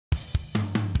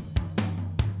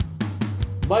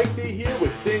Mike D here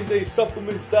with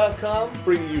sameDaySupplements.com,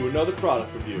 bringing you another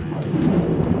product review.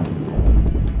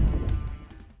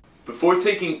 Before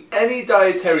taking any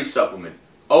dietary supplement,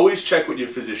 always check with your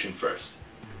physician first.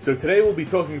 So today we'll be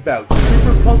talking about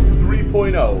SuperPump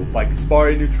 3.0 by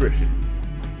Gaspari Nutrition.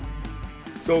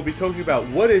 So we'll be talking about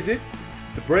what is it,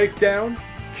 the breakdown,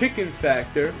 kick-in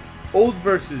factor, old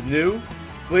versus new,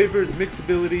 flavors,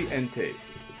 mixability, and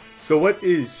taste. So what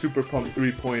is SuperPump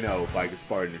 3.0 by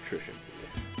Gaspari Nutrition?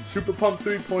 SuperPump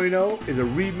 3.0 is a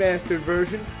remastered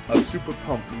version of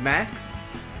SuperPump Max,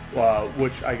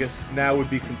 which I guess now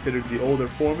would be considered the older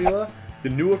formula. The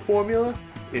newer formula,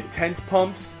 intense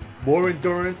pumps, more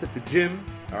endurance at the gym,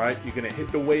 alright, you're going to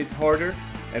hit the weights harder,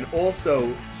 and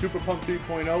also SuperPump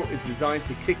 3.0 is designed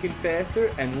to kick in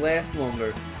faster and last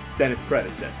longer than its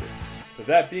predecessor. With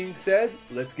that being said,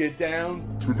 let's get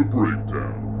down to the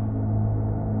breakdown.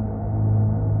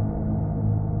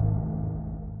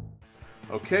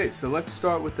 Okay, so let's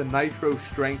start with the Nitro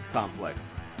Strength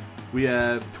Complex. We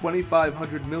have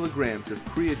 2,500 milligrams of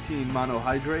creatine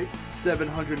monohydrate,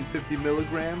 750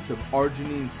 milligrams of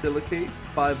arginine silicate,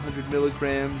 500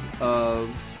 milligrams of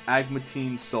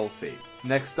agmatine sulfate.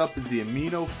 Next up is the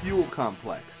Amino Fuel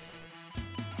Complex.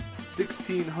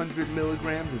 1,600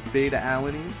 milligrams of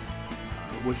beta-alanine,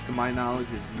 which to my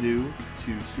knowledge is new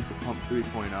to SuperPump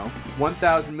 3.0.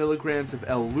 1,000 milligrams of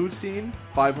L-leucine,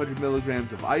 500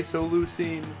 milligrams of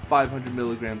isoleucine, 500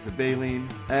 milligrams of valine,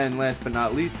 and last but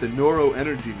not least, the Neuro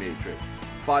Energy Matrix.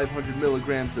 500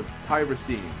 milligrams of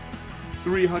tyrosine,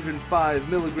 305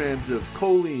 milligrams of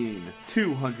choline,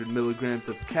 200 milligrams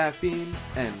of caffeine,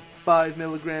 and 5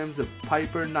 milligrams of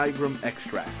Piper nigrum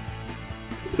extract.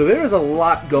 So there is a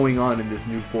lot going on in this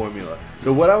new formula.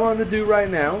 So what I want to do right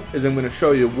now is I'm going to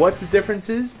show you what the difference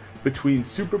is between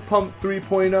SuperPump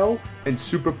 3.0 and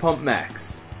SuperPump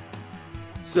Max.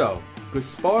 So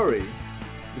Gaspari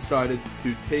decided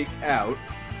to take out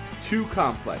two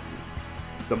complexes,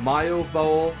 the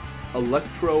Myovol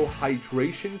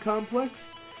Electrohydration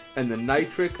Complex and the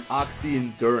Nitric Oxy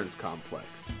Endurance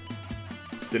Complex.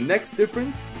 The next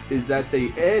difference is that they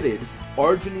added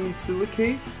arginine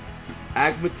silicate,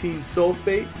 agmatine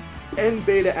sulfate, and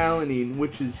beta-alanine,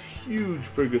 which is huge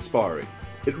for Gaspari.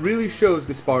 It really shows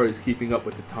Gaspari is keeping up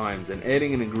with the times and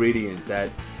adding an ingredient that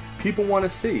people want to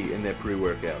see in their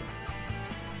pre-workout.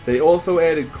 They also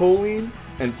added choline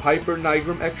and Piper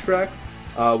nigrum extract.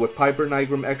 What Piper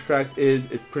nigrum extract is,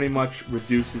 it pretty much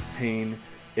reduces pain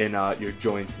in your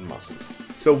joints and muscles.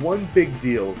 So one big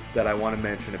deal that I want to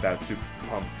mention about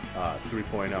SuperPump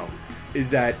 3.0 is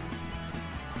that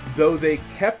though they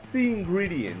kept the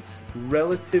ingredients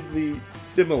relatively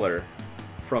similar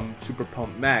from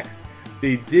SuperPump Max,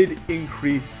 they did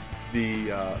increase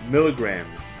the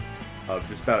milligrams of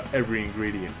just about every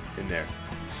ingredient in there.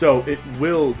 So it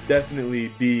will definitely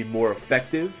be more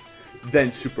effective than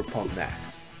SuperPump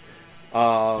Max.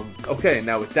 Okay,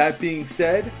 now with that being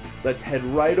said, let's head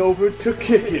right over to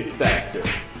kick-in factor.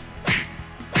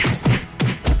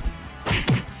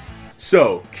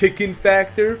 So, kick-in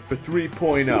factor for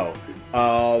 3.0.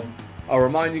 I'll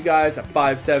remind you guys, I'm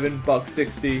 5'7",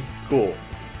 $160, cool.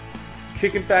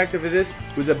 Kick-in factor for this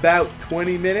was about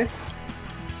 20 minutes,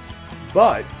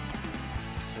 but,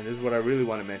 and this is what I really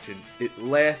want to mention, it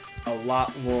lasts a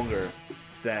lot longer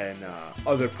than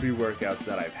other pre-workouts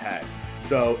that I've had.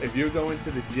 So, if you're going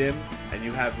to the gym and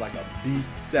you have like a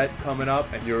beast set coming up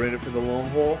and you're in it for the long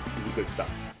haul, this is good stuff.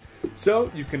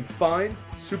 So, you can find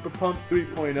SuperPump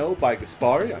 3.0 by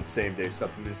Gaspari on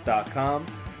sameDaySupplements.com.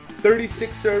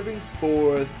 36 servings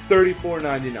for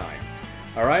 $34.99.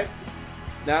 Alright,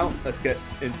 now let's get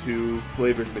into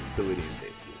flavors, mixability, and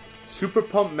taste.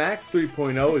 SuperPump Max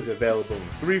 3.0 is available in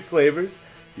 3 flavors.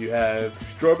 You have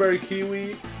strawberry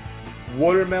kiwi,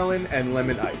 watermelon, and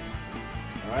lemon ice.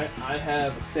 Alright, I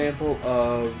have a sample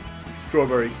of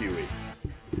strawberry kiwi.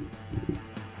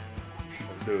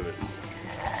 Let's do this.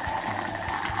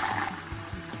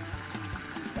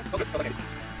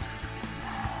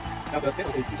 Now the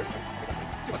sample is 2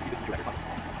 servings. Too much to eat this and do that.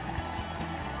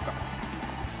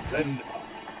 Then,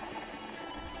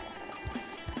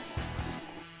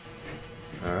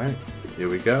 all right, here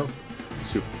we go.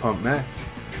 SuperPump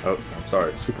Max. Oh, I'm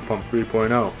sorry, SuperPump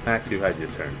 3.0. Max, you had your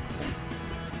turn.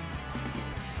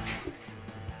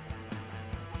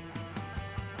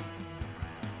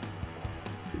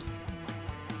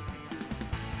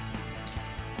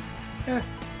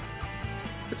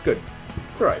 It's good.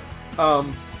 It's alright.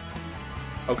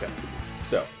 Okay.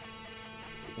 So,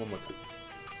 one more time.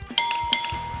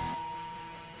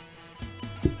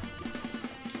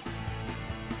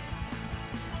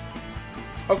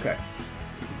 Okay.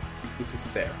 This is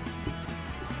fair.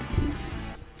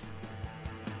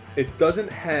 it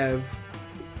doesn't have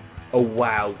a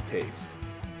wow taste.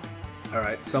 All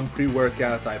right, some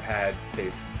pre-workouts I've had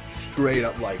taste straight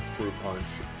up like fruit punch.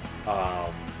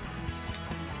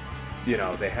 You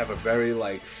know, they have a very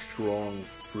like strong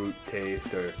fruit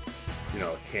taste, or you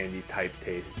know, candy type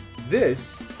taste.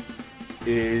 This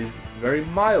is very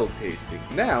mild tasting.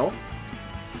 Now,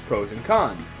 pros and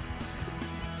cons.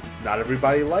 Not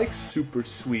everybody likes super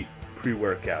sweet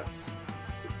pre-workouts,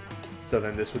 so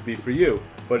then this would be for you.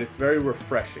 But it's very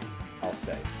refreshing, I'll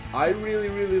say. I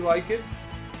really like it.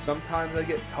 Sometimes I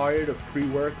get tired of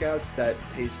pre-workouts that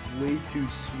taste way too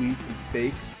sweet and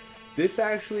fake. This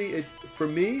actually, for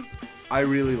me, I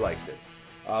really like this.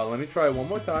 Let me try it one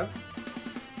more time.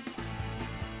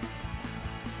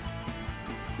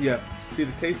 Yeah, see,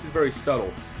 the taste is very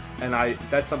subtle, and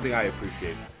that's something I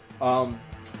appreciate.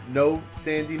 No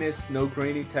sandiness, no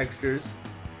grainy textures.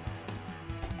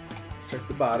 Check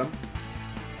the bottom.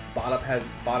 Bottom has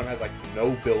like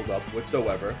no buildup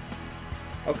whatsoever.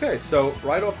 Okay, so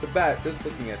right off the bat, just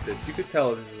looking at this, you could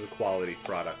tell this is a quality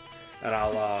product. And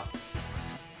I'll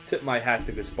tip my hat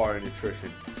to Gaspari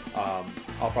Nutrition.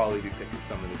 I'll probably be picking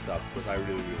some of this up because I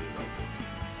really like this.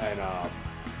 And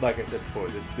like I said before,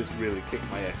 this really kicked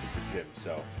my ass at the gym,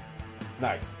 so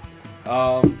nice.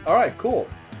 Alright, cool.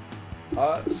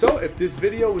 So if this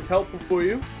video was helpful for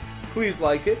you, please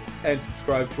like it and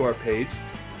subscribe to our page.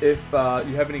 If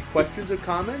you have any questions or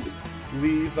comments,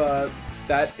 leave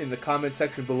that in the comment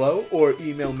section below, or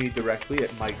email me directly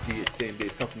at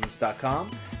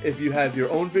miked@samedaysupplements.com. If you have your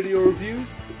own video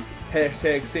reviews,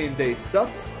 hashtag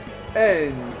samedaysupps.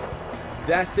 And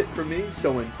that's it for me.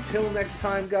 So until next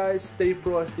time, guys, stay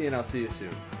frosty, and I'll see you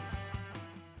soon.